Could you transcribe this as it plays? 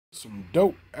Some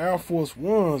dope Air Force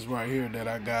Ones right here that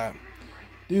I got.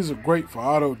 These are great for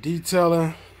auto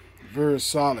detailing. Very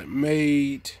solid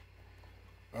made.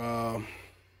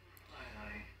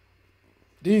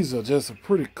 These are just a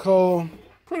pretty color.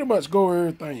 Pretty much go with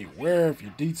everything you wear if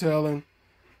you're detailing.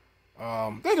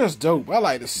 They're just dope. I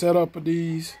like the setup of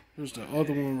these. Here's the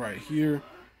other one right here.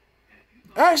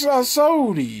 Actually, I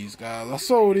sold these, guys. I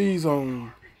sold these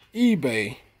on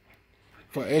eBay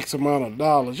for X amount of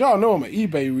dollars. Y'all know I'm an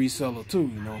eBay reseller too,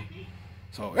 you know.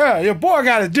 So, yeah, your boy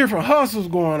got a different hustles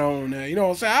going on there. You know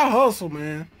what I'm saying? I hustle,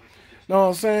 man. You know what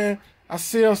I'm saying? I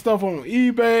sell stuff on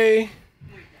eBay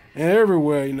and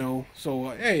everywhere, you know. So,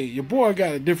 hey, your boy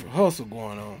got a different hustle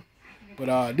going on.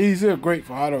 But these are great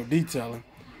for auto detailing.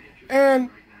 And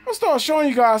I'll start showing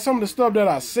you guys some of the stuff that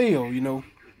I sell, you know.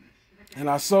 And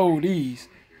I sold these.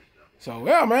 So,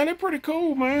 yeah, man, they're pretty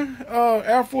cool, man.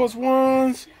 Air Force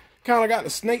Ones. Kind of got the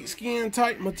snake skin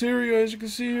type material, as you can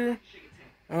see here.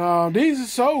 These are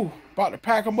sold. About to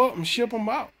pack them up and ship them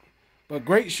out. But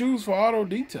great shoes for auto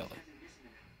detailing.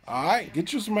 All right,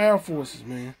 get you some Air Forces,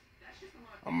 man.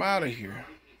 I'm out of here.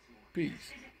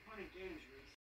 Peace.